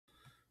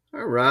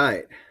All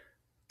right.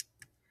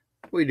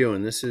 What are we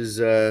doing? This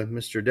is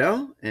Mr.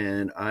 Dell,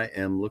 and I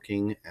am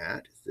looking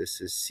at, this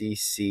is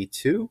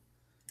CC2,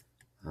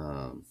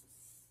 um,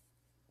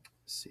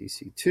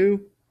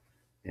 CC2,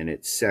 and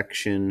it's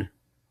section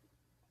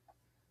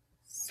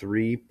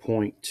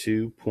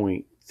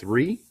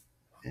 3.2.3,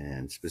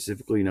 and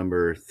specifically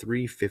number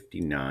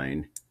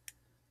 359.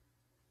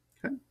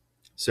 Okay.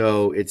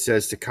 So it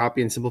says to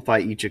copy and simplify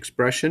each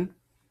expression.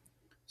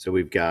 So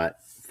we've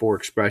got 4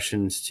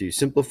 expressions to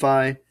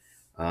simplify.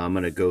 I'm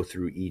going to go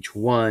through each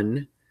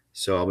one.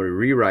 So I'm going to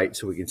rewrite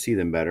so we can see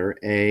them better.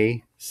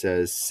 A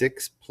says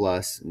 6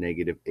 plus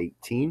negative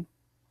 18.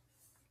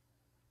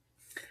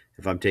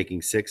 If I'm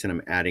taking 6 and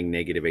I'm adding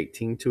negative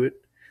 18 to it,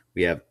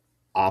 we have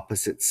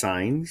opposite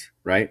signs,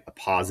 right? A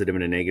positive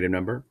and a negative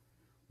number.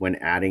 When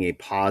adding a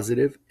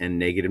positive and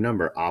negative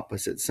number,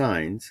 opposite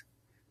signs,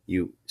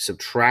 you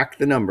subtract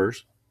the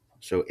numbers.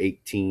 So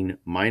 18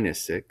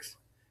 minus 6,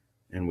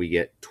 and we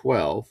get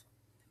 12.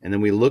 And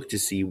then we look to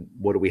see,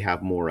 what do we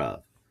have more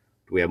of?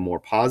 Do we have more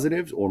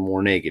positives or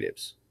more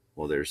negatives?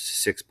 Well, there's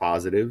 6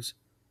 positives,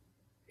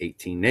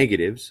 18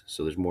 negatives,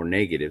 so there's more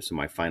negatives. So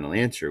my final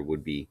answer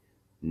would be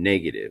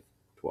negative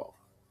 12.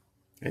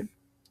 Okay,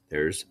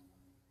 there's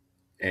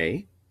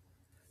A.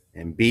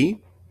 And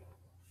B.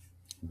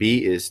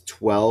 B is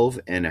 12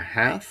 and a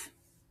half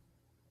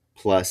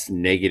plus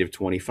negative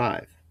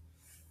 25.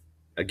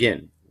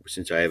 Again,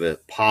 since I have a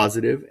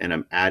positive and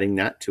I'm adding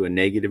that to a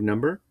negative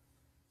number,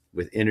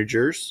 with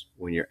integers,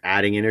 when you're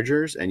adding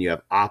integers and you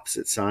have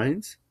opposite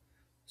signs,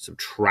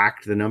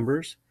 subtract the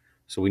numbers.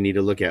 So we need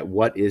to look at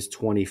what is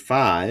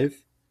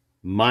 25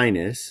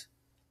 minus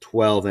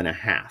 12 and a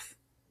half,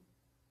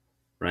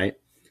 right?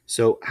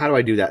 So how do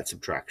I do that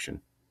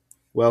subtraction?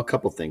 Well, a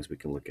couple things we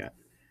can look at.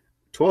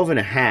 12 and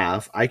a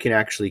half, I can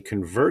actually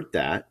convert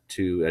that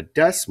to a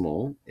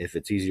decimal if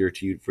it's easier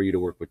for you to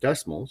work with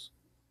decimals.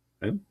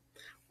 Okay?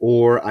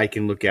 Or I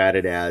can look at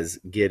it as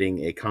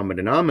getting a common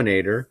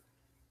denominator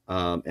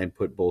and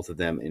put both of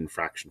them in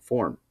fraction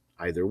form,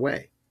 either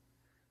way.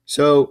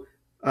 So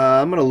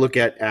I'm going to look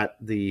at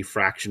the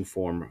fraction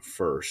form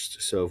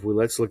first. So if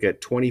let's look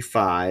at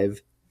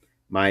 25.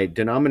 My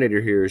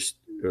denominator here is,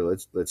 or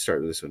let's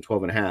start with this one,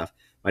 12 and a half.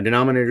 My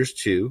denominator is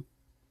 2.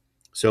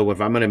 So if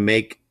I'm going to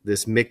make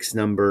this mixed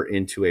number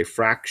into a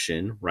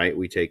fraction, right,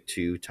 we take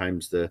 2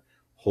 times the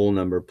whole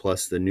number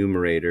plus the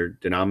numerator.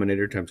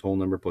 Denominator times whole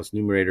number plus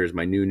numerator is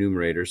my new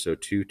numerator. So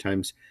 2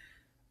 times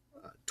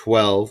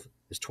 12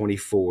 is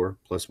 24,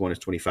 plus 1 is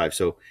 25.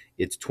 So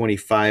it's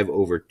 25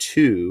 over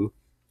 2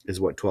 is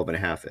what 12 and a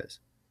half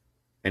is.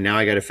 And now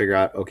I got to figure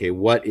out, okay,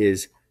 what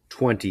is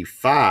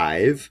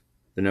 25,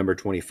 the number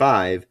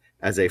 25,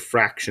 as a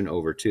fraction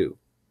over 2?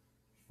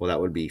 Well,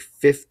 that would be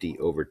 50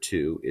 over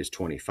 2 is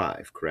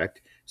 25,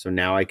 correct? So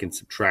now I can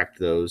subtract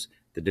those.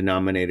 The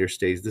denominator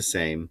stays the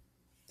same.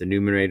 The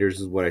numerators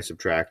is what I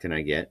subtract, and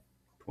I get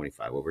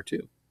 25 over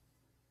 2.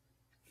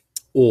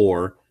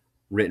 Or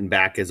written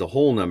back as a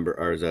whole number,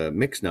 or as a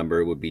mixed number,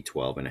 it would be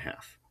 12 and a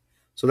half.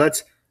 So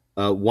that's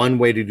one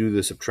way to do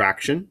the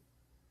subtraction.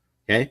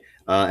 Okay.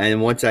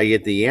 And once I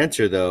get the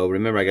answer, though,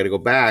 remember, I got to go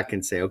back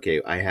and say, okay,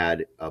 I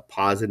had a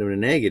positive and a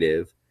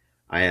negative.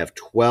 I have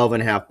 12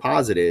 and a half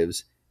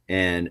positives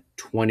and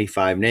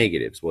 25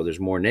 negatives. Well, there's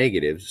more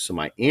negatives. So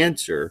my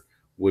answer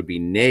would be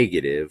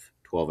negative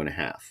 12 and a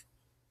half.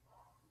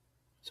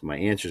 So my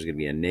answer is going to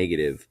be a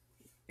negative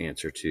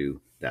answer to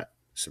that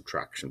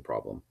subtraction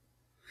problem.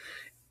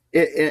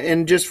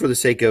 And just for the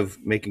sake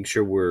of making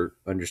sure we're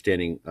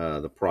understanding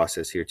the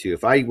process here too,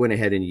 if I went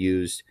ahead and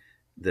used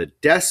the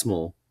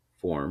decimal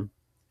form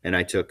and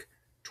I took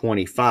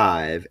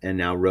 25 and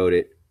now wrote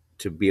it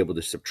to be able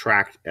to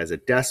subtract as a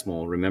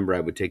decimal, remember I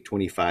would take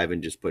 25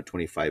 and just put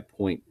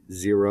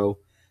 25.0,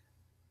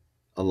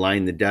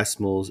 align the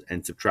decimals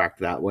and subtract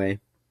that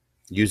way.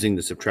 Using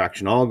the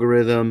subtraction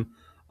algorithm,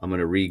 I'm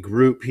going to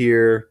regroup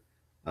here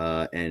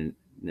and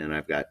then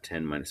I've got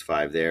 10 minus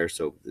 5 there.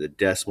 So the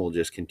decimal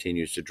just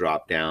continues to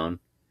drop down.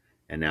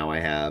 And now I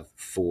have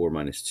 4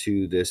 minus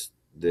 2. This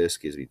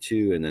gives me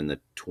 2. And then the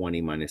 20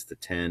 minus the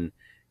 10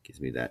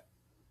 gives me that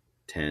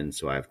 10.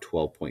 So I have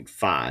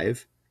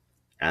 12.5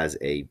 as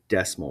a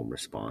decimal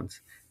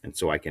response. And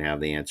so I can have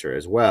the answer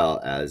as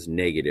well as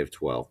negative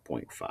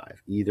 12.5.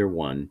 Either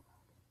one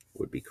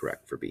would be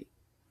correct for B.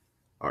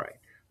 All right,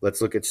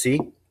 let's look at C.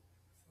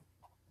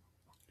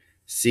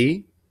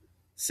 C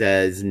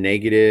says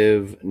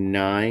negative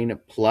 9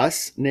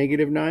 plus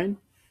negative 9.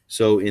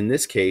 So in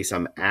this case,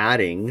 I'm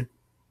adding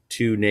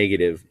 2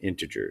 negative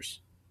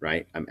integers,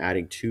 right? I'm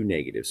adding 2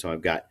 negatives. So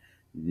I've got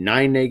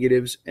 9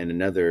 negatives and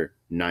another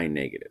 9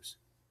 negatives.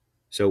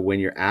 So when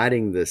you're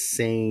adding the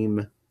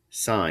same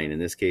sign, in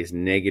this case,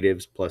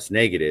 negatives plus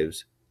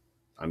negatives,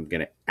 I'm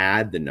going to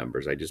add the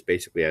numbers. I just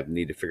basically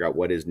need to figure out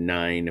what is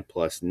 9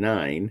 plus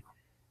 9,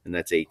 and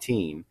that's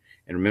 18.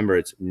 And remember,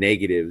 it's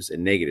negatives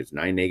and negatives,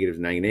 9 negatives,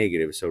 9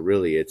 negatives. So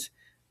really it's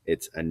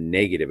a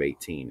negative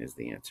 18 is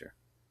the answer,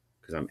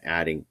 because I'm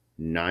adding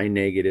 9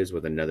 negatives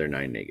with another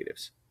 9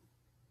 negatives.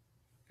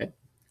 Okay.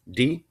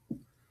 D,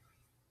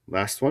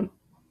 last one.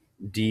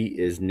 D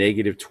is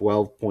negative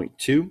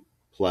 12.2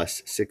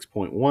 plus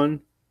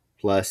 6.1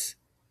 plus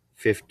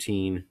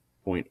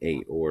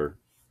 15.8, or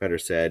better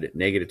said,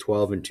 negative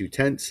 12 and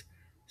 2/10,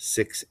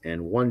 6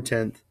 and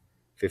 1/10,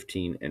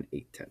 15 and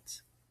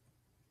 8/10.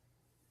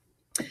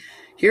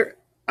 Here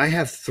I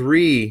have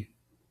three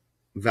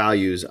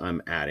values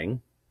I'm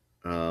adding.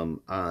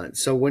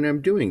 So when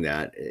I'm doing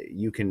that,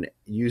 you can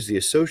use the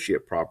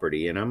associate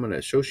property, and I'm an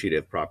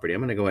associative property.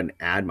 I'm going to go ahead and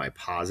add my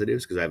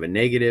positives because I have a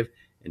negative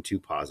and two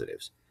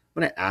positives.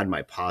 I'm going to add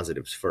my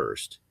positives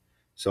first.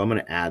 So I'm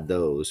going to add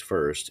those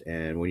first.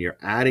 And when you're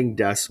adding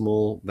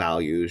decimal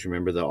values,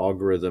 remember the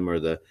algorithm or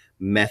the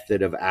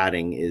method of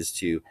adding is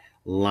to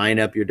line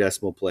up your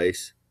decimal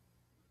place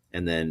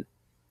and then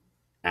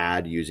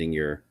add using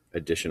your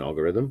addition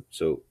algorithm.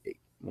 So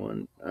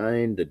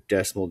 819, the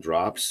decimal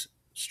drops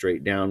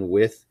straight down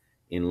with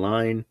in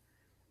line,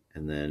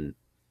 and then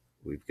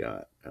we've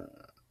got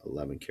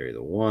 11 carry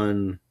the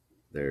 1,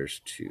 there's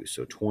 2,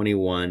 so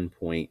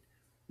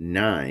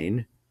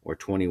 21.9 or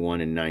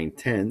 21 and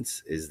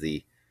 9/10 is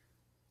the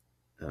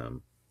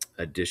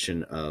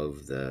addition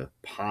of the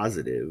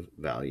positive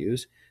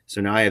values.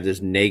 So now I have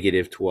this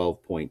negative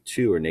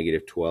 12.2 or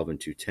negative 12 and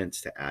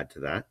 2/10 to add to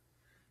that.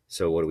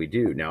 So what do we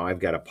do? Now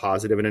I've got a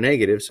positive and a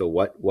negative. So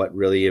what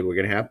really we're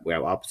going to have? We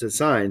have opposite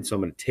signs. So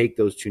I'm going to take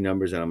those two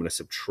numbers and I'm going to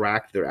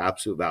subtract their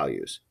absolute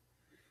values.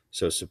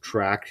 So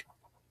subtract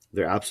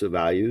their absolute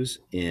values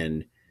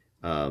and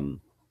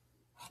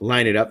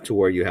line it up to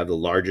where you have the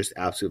largest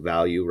absolute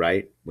value,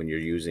 right? When you're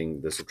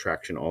using the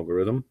subtraction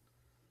algorithm.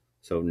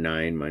 So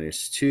 9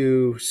 minus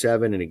 2,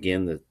 7. And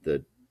again,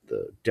 the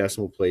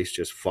decimal place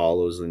just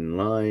follows in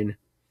line.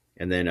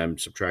 And then I'm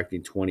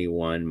subtracting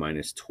 21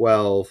 minus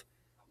 12.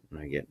 And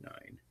I get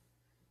 9.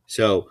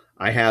 So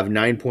I have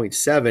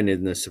 9.7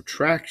 in the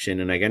subtraction,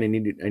 and I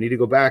need to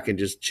go back and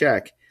just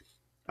check.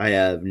 I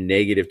have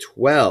negative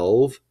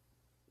 12,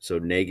 so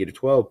negative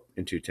 12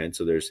 and 2/10.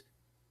 So there's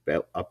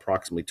about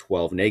approximately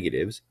 12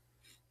 negatives,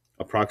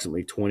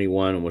 approximately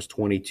 21, almost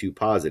 22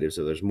 positives.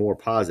 So there's more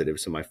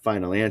positives. So my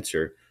final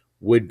answer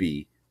would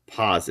be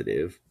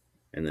positive,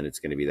 and then it's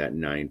going to be that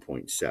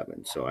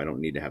 9.7. So I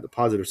don't need to have the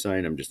positive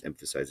sign. I'm just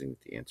emphasizing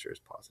that the answer is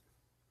positive.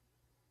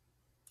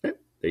 Okay,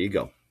 there you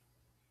go.